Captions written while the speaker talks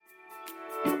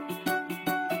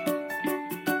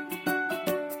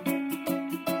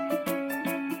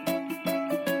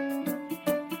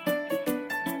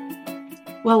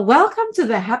Well, welcome to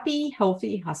the Happy,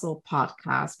 Healthy Hustle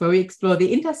podcast, where we explore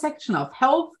the intersection of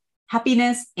health,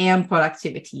 happiness, and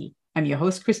productivity. I'm your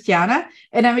host, Christiana,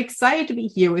 and I'm excited to be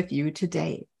here with you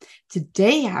today.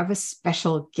 Today, I have a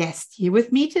special guest. Here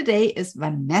with me today is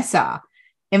Vanessa.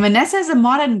 And Vanessa is a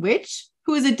modern witch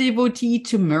who is a devotee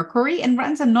to Mercury and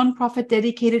runs a nonprofit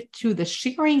dedicated to the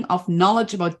sharing of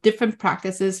knowledge about different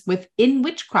practices within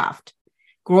witchcraft.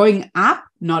 Growing up,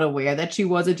 not aware that she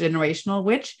was a generational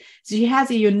witch, she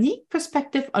has a unique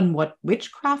perspective on what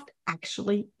witchcraft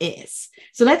actually is.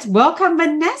 So let's welcome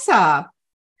Vanessa.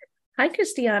 Hi,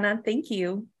 Christiana. Thank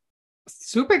you.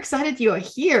 Super excited you're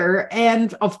here.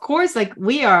 And of course,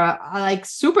 we are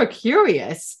super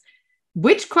curious.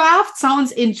 Witchcraft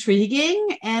sounds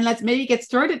intriguing. And let's maybe get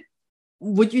started.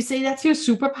 Would you say that's your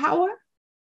superpower?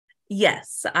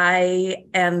 Yes, I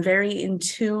am very in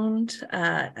tuned,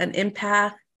 an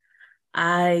empath.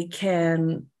 I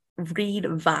can read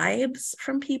vibes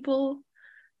from people,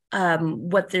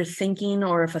 what they're thinking,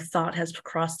 or if a thought has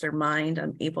crossed their mind,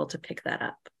 I'm able to pick that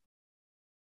up.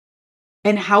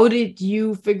 And how did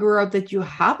you figure out that you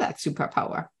have that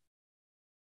superpower?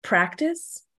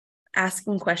 Practice,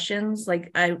 asking questions.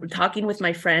 I'm talking with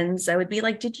my friends, I would be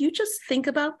like, did you just think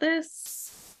about this?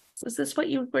 Was this what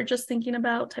you were just thinking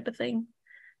about, type of thing,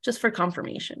 just for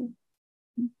confirmation.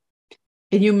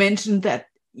 And you mentioned that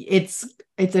it's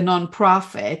a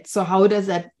nonprofit. So how does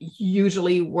that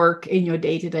usually work in your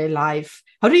day-to-day life?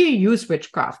 How do you use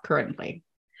witchcraft currently?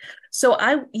 So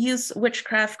I use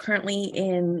witchcraft currently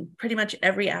in pretty much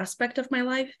every aspect of my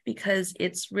life, because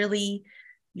it's really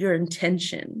your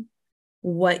intention,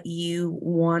 what you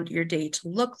want your day to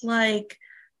look like,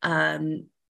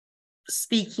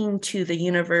 speaking to the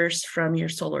universe from your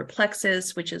solar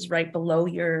plexus, which is right below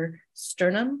your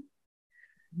sternum.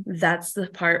 That's the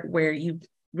part where you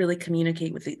really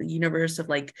communicate with the universe, of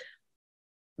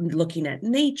looking at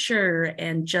nature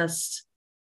and just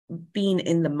being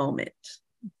in the moment.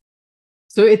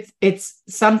 So it's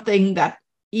something that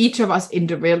each of us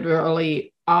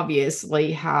individually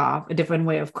obviously have a different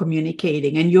way of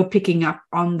communicating, and you're picking up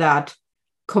on that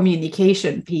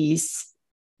communication piece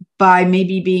by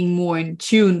maybe being more in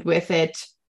tune with it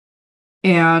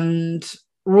and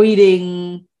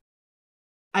reading,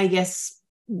 I guess,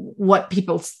 what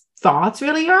people's thoughts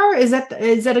really are. Is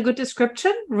that a good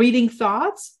description? Reading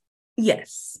thoughts?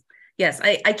 Yes.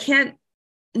 I can't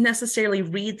necessarily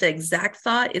read the exact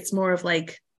thought. It's more of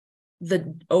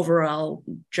the overall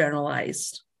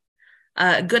generalized.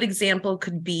 A good example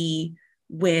could be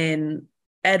when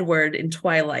Edward in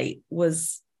Twilight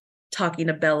was talking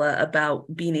to Bella about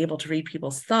being able to read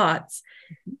people's thoughts.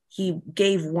 He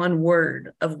gave one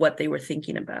word of what they were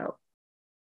thinking about.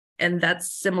 And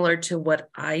that's similar to what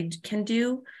I can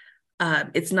do.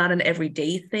 It's not an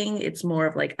everyday thing. It's more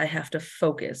of I have to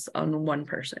focus on one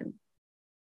person.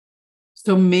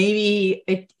 So maybe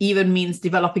it even means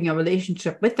developing a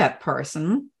relationship with that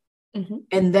person,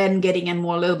 and then getting in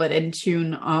more a little bit in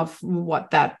tune of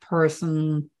what that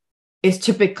person is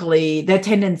typically, their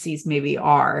tendencies maybe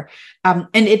are. And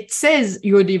it says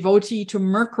you're a devotee to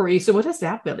Mercury. So what does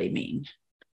that really mean?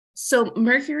 So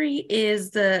Mercury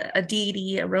is a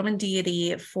deity, a Roman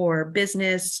deity for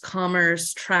business,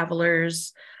 commerce,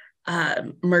 travelers,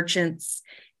 merchants,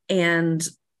 and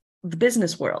the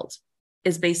business world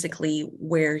is basically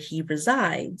where he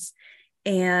resides.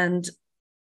 And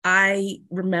I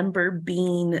remember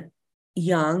being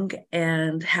young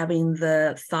and having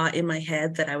the thought in my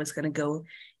head that I was going to go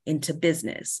into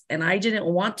business. And I didn't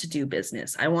want to do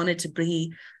business. I wanted to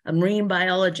be a marine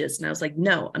biologist. And I was like,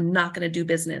 no, I'm not going to do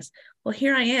business. Well,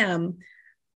 here I am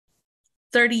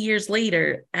 30 years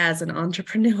later as an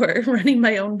entrepreneur running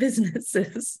my own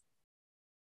businesses.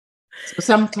 So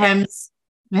sometimes,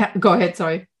 go ahead,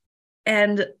 sorry.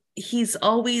 And he's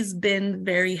always been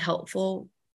very helpful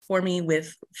for me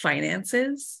with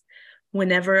finances.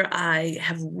 Whenever I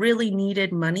have really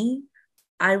needed money,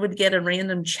 I would get a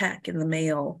random check in the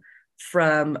mail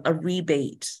from a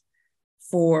rebate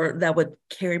that would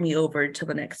carry me over to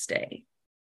the next day.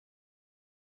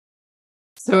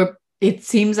 So it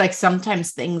seems like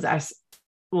sometimes things are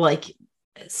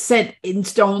set in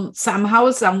stone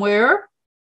somehow, somewhere.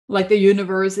 Like the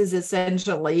universe is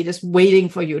essentially just waiting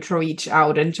for you to reach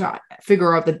out and to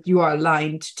figure out that you are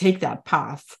aligned to take that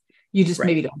path. You just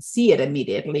maybe don't see it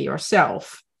immediately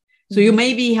yourself. So you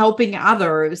may be helping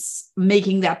others,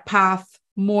 making that path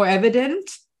more evident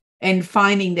and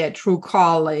finding their true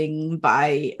calling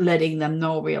by letting them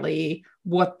know really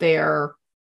what their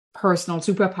personal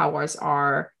superpowers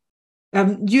are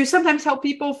Do you sometimes help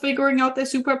people figuring out their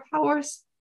superpowers?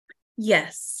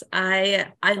 Yes, I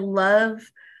love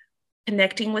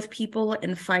connecting with people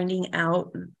and finding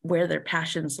out where their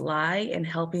passions lie and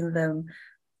helping them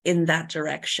in that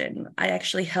direction. I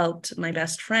actually helped my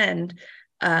best friend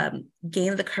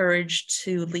gain the courage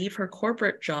to leave her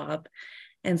corporate job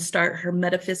and start her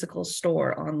metaphysical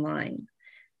store online.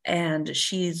 And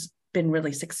she's been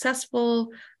really successful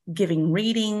giving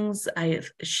readings.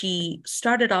 She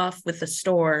started off with a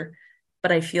store,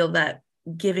 but I feel that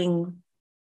giving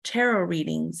tarot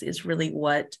readings is really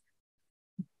what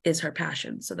is her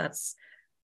passion. So that's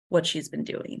what she's been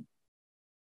doing.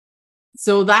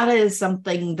 So that is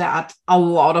something that a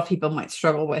lot of people might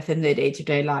struggle with in their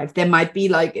day-to-day life. They might be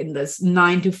like in this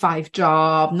 9 to 5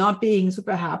 job, not being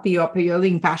super happy or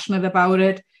feeling passionate about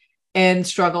it, and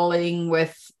struggling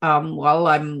with, well,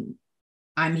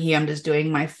 I'm here, I'm just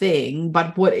doing my thing.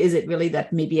 But what is it really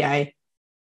that maybe I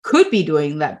could be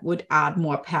doing that would add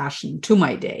more passion to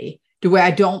my day? The way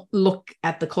I don't look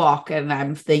at the clock and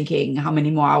I'm thinking, how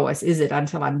many more hours is it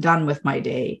until I'm done with my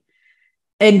day?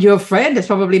 And your friend is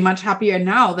probably much happier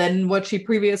now than what she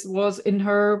previously was in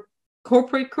her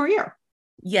corporate career.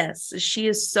 Yes, she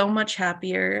is so much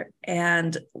happier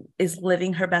and is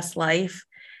living her best life.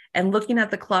 And looking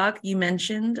at the clock, you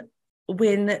mentioned,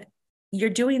 when you're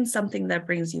doing something that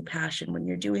brings you passion, when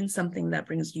you're doing something that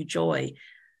brings you joy,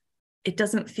 it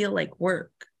doesn't feel like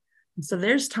work. So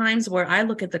there's times where I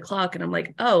look at the clock and I'm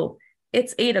like, oh,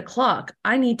 it's 8 o'clock.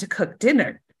 I need to cook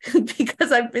dinner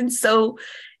because I've been so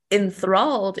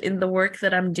enthralled in the work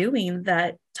that I'm doing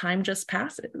that time just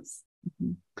passes.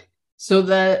 So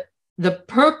the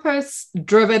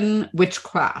purpose-driven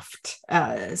witchcraft,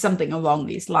 something along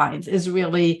these lines, is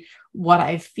really what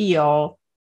I feel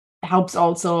helps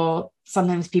also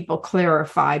sometimes people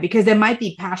clarify, because they might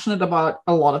be passionate about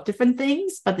a lot of different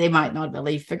things, but they might not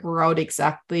really figure out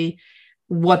exactly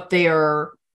what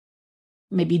their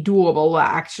maybe doable or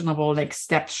actionable next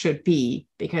steps should be,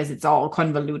 because it's all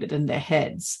convoluted in their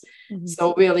heads. Mm-hmm.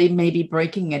 So really maybe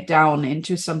breaking it down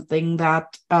into something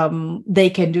that they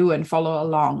can do and follow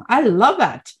along. I love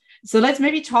that. So let's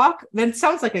maybe talk. Then it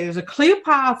sounds like there's a clear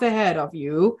path ahead of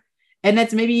you. And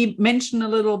let's maybe mention a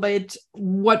little bit,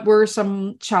 what were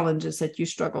some challenges that you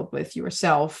struggled with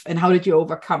yourself and how did you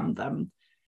overcome them?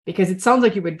 Because it sounds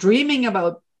like you were dreaming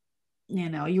about,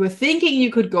 you were thinking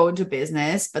you could go into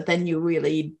business, but then you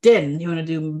really didn't. You want to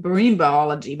do marine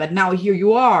biology, but now here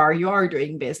you are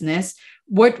doing business.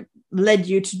 What led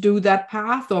you to do that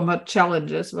path, or what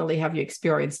challenges really have you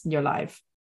experienced in your life?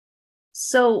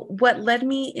 So what led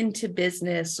me into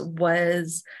business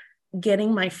was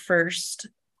getting my first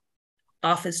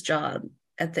office job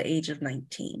at the age of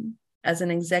 19 as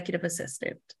an executive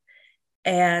assistant.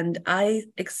 And I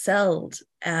excelled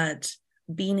at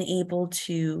being able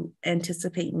to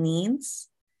anticipate needs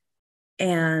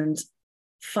and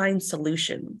find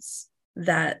solutions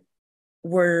that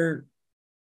were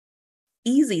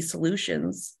easy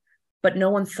solutions, but no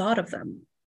one thought of them.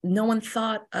 No one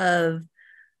thought of,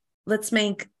 let's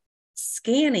make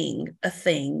scanning a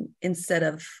thing instead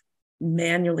of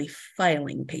manually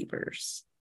filing papers.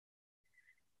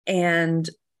 And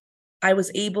I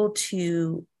was able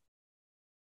to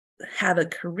have a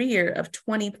career of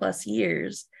 20 plus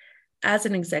years as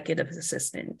an executive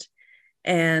assistant.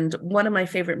 And one of my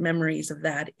favorite memories of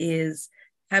that is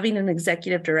having an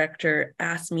executive director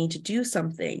ask me to do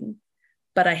something,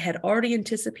 but I had already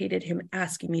anticipated him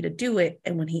asking me to do it.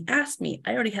 And when he asked me,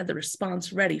 I already had the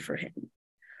response ready for him.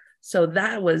 So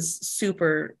that was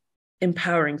super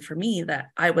empowering for me, that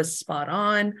I was spot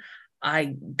on.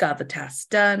 I got the task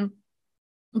done.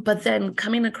 But then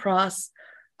coming across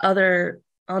other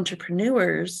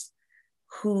entrepreneurs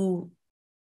who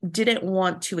didn't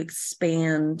want to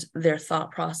expand their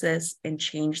thought process and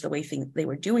change the way they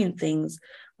were doing things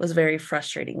was very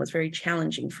frustrating, was very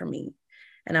challenging for me.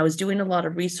 And I was doing a lot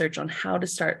of research on how to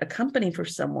start a company for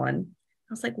someone.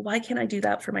 I was like, why can't I do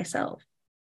that for myself?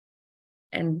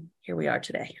 And here we are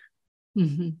today.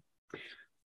 Mm-hmm.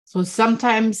 So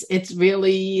sometimes it's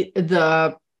really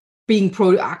the being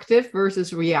proactive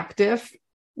versus reactive,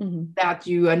 mm-hmm. that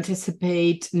you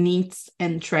anticipate needs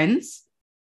and trends.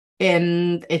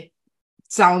 And it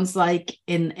sounds like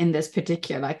in this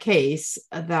particular case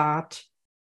that,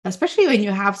 especially when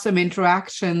you have some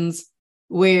interactions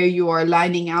where you are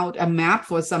lining out a map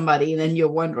for somebody, and then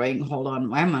you're wondering, hold on,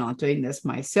 why am I not doing this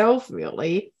myself,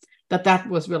 really? That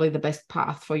was really the best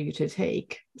path for you to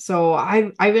take. So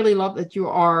I really love that you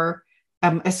are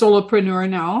a solopreneur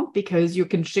now, because you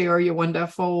can share your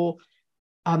wonderful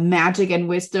magic and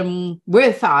wisdom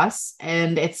with us.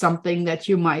 And it's something that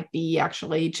you might be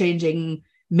actually changing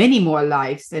many more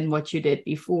lives than what you did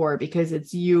before, because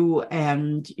it's you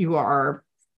and you are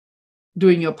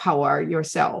doing your power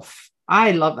yourself.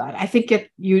 I love that. I think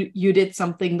you did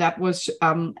something that was,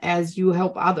 as you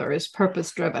help others,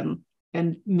 purpose driven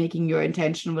and making your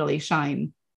intention really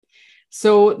shine.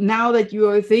 So now that you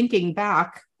are thinking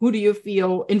back, who do you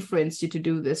feel influenced you to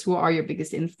do this? Who are your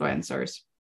biggest influencers?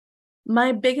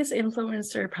 My biggest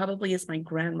influencer probably is my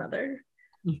grandmother,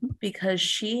 Mm-hmm. because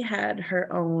she had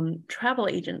her own travel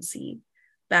agency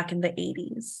back in the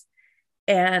 80s.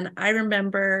 And I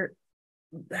remember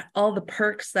all the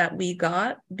perks that we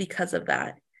got because of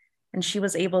that. And she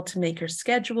was able to make her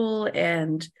schedule.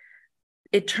 And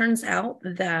it turns out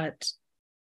that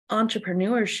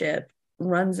entrepreneurship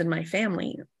runs in my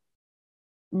family.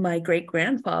 My great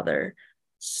grandfather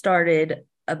started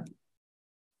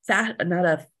not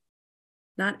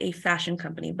a fashion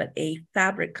company, but a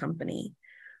fabric company,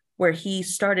 where he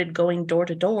started going door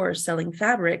to door selling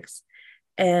fabrics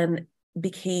and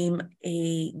became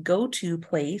a go-to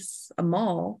place, a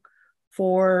mall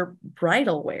for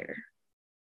bridal wear.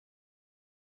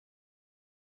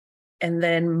 And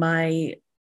then my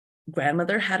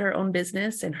grandmother had her own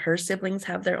business, and her siblings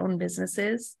have their own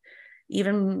businesses.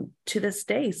 Even to this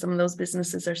day, some of those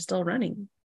businesses are still running.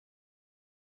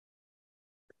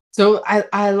 So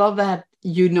I love that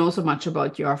you know so much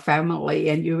about your family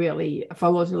and you really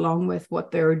followed along with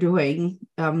what they're doing.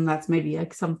 That's maybe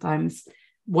like sometimes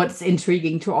what's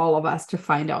intriguing to all of us, to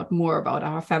find out more about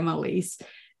our families.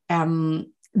 Do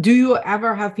you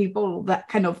ever have people that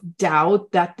kind of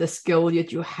doubt that the skill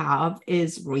that you have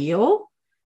is real?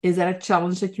 Is that a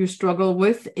challenge that you struggle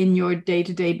with in your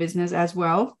day-to-day business as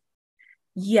well?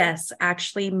 Yes,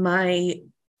 actually, my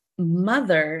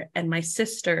mother and my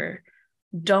sister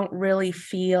don't really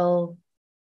feel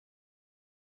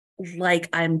like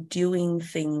I'm doing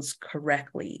things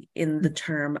correctly in the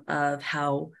term of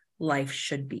how life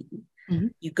should be. Mm-hmm.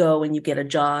 You go and you get a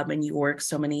job and you work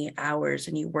so many hours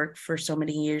and you work for so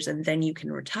many years and then you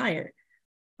can retire.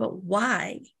 But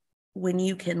why, when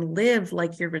you can live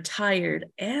like you're retired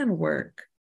and work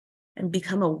and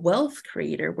become a wealth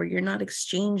creator, where you're not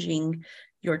exchanging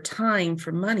your time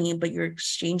for money, but you're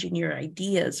exchanging your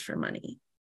ideas for money?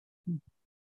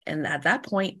 And at that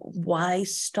point, why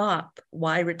stop?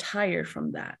 Why retire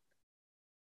from that?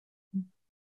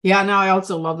 Yeah, now I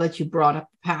also love that you brought up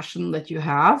the passion that you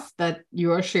have, that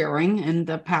you are sharing, and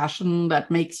the passion that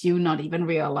makes you not even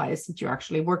realize that you're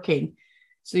actually working.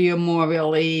 So you're more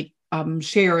really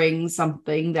sharing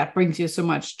something that brings you so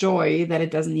much joy that it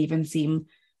doesn't even seem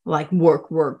like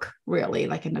work, really,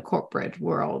 like in the corporate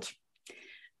world.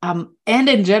 And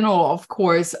in general, of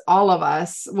course, all of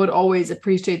us would always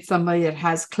appreciate somebody that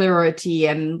has clarity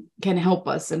and can help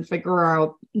us and figure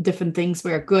out different things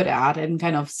we're good at and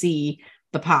kind of see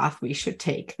the path we should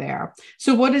take there.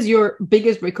 So what is your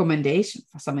biggest recommendation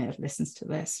for somebody that listens to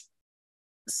this?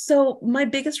 So my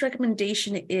biggest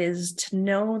recommendation is to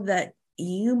know that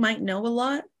you might know a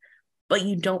lot, but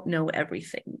you don't know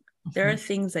everything. Mm-hmm. There are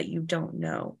things that you don't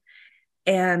know.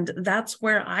 And that's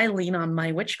where I lean on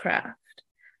my witchcraft.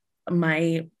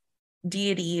 My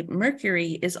deity,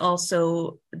 Mercury, is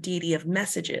also a deity of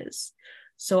messages.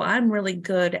 So I'm really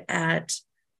good at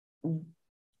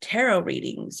tarot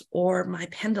readings or my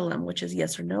pendulum, which is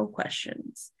yes or no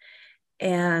questions.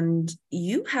 And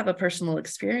you have a personal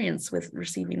experience with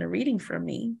receiving a reading from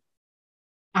me.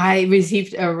 I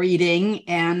received a reading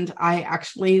and I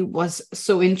actually was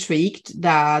so intrigued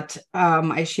that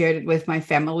I shared it with my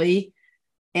family.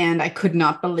 And I could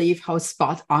not believe how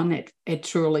spot on it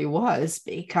truly was,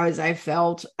 because I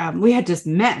felt we had just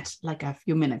met like a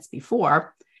few minutes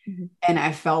before. Mm-hmm. And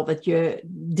I felt that you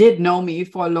did know me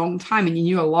for a long time and you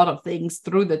knew a lot of things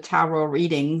through the tarot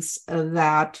readings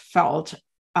that felt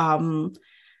you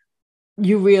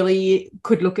really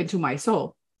could look into my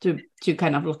soul to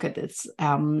kind of look at this.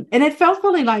 And it felt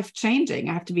really life-changing,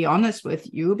 I have to be honest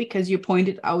with you, because you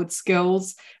pointed out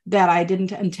skills that I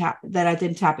didn't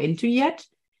tap into yet,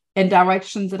 and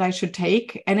directions that I should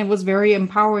take. And it was very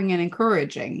empowering and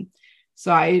encouraging.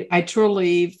 So I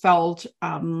truly felt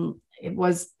it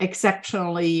was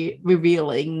exceptionally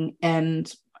revealing and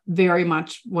very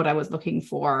much what I was looking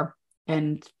for.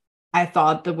 And I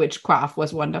thought the witchcraft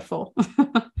was wonderful.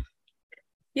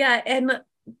 Yeah. And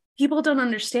people don't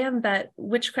understand that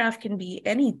witchcraft can be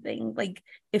anything. Like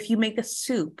if you make a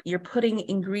soup, you're putting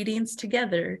ingredients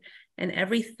together and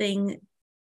everything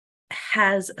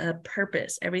has a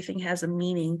purpose. Everything has a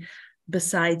meaning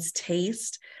besides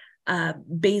taste.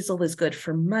 Basil is good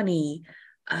for money.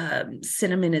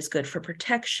 Cinnamon is good for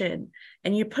protection.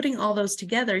 And you're putting all those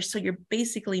together. So you're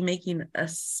basically making a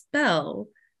spell.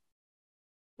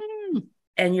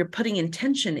 and you're putting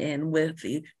intention in with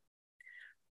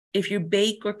if you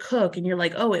bake or cook and you're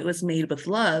like, oh, it was made with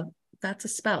love, that's a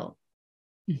spell.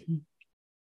 Mm-hmm.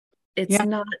 It's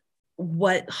not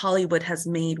what Hollywood has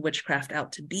made witchcraft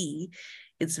out to be.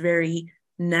 It's very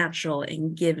natural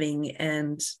and giving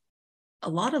and a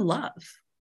lot of love.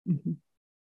 Mm-hmm.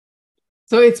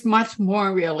 So it's much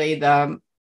more really the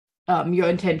your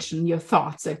intention, your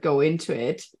thoughts that go into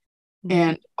it. Mm-hmm.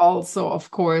 And also, of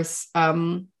course,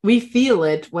 we feel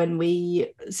it when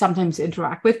we sometimes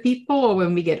interact with people or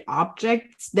when we get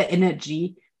objects, the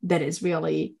energy that is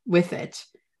really with it.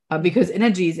 Because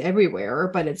energy is everywhere,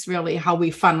 but it's really how we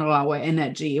funnel our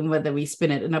energy and whether we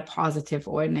spin it in a positive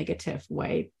or a negative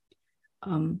way.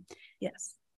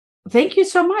 Yes. Thank you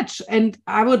so much. And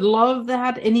I would love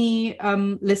that any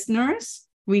listeners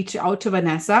reach out to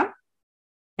Vanessa,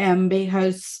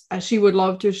 because she would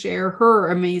love to share her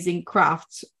amazing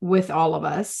crafts with all of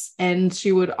us. And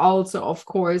she would also, of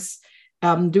course,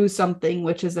 do something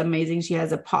which is amazing. She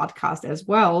has a podcast as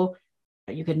well.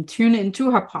 You can tune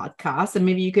into her podcast, and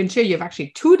maybe you can share. You have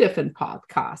actually 2 different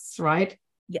podcasts, right?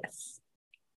 Yes.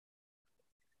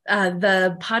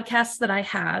 The podcast that I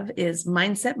have is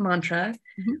Mindset Mantra,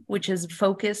 mm-hmm. which is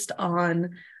focused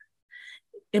on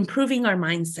improving our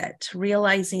mindset,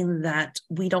 realizing that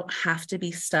we don't have to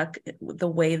be stuck the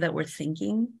way that we're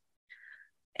thinking.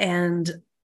 And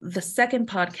the second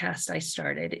podcast I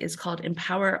started is called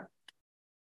Empowered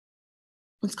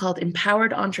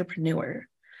Entrepreneur.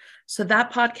 So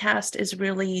that podcast is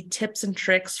really tips and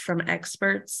tricks from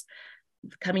experts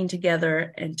coming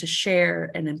together and to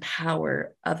share and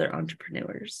empower other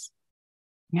entrepreneurs.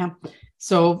 Yeah.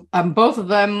 So both of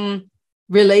them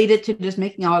related to just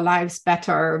making our lives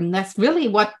better. And that's really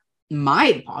what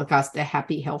my podcast, The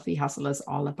Happy Healthy Hustle, is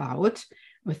all about.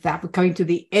 With that, we're coming to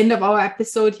the end of our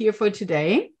episode here for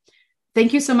today.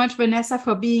 Thank you so much, Vanessa,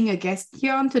 for being a guest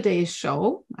here on today's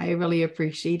show. I really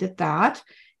appreciated that.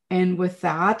 And with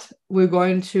that, we're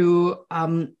going to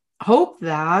hope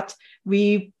that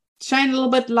we shine a little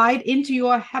bit light into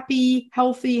your happy,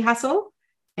 healthy hustle.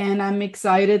 And I'm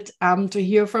excited to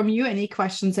hear from you, any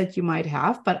questions that you might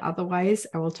have. But otherwise,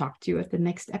 I will talk to you at the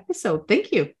next episode.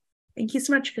 Thank you. Thank you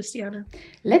so much, Christiana.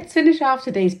 Let's finish off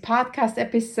today's podcast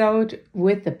episode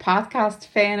with the podcast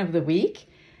fan of the week.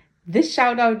 This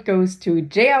shout out goes to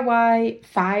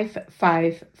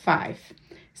JRY555.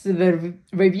 So the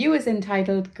review is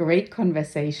entitled Great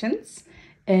Conversations,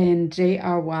 and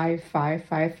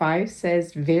JRY555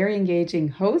 says, very engaging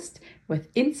host with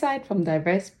insight from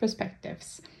diverse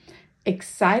perspectives.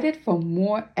 Excited for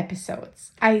more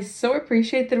episodes. I so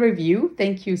appreciate the review.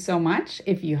 Thank you so much.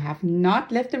 If you have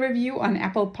not left a review on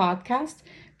Apple Podcast,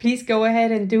 please go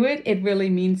ahead and do it. It really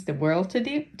means the world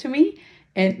to me.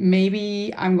 And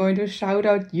maybe I'm going to shout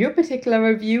out your particular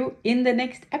review in the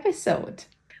next episode.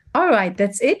 All right,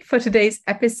 that's it for today's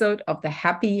episode of the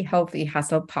Happy Healthy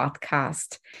Hustle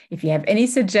podcast. If you have any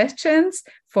suggestions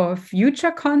for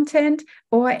future content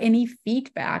or any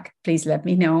feedback, please let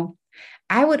me know.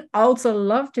 I would also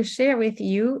love to share with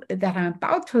you that I'm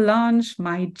about to launch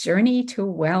my Journey to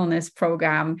Wellness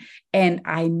program. And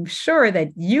I'm sure that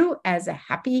you, as a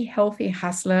happy, healthy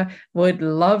hustler, would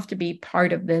love to be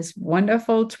part of this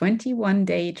wonderful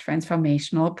 21-day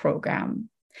transformational program.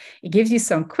 It gives you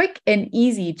some quick and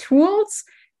easy tools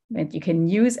that you can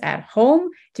use at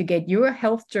home to get your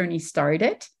health journey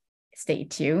started. Stay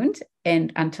tuned.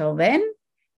 And until then,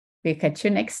 we'll catch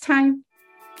you next time.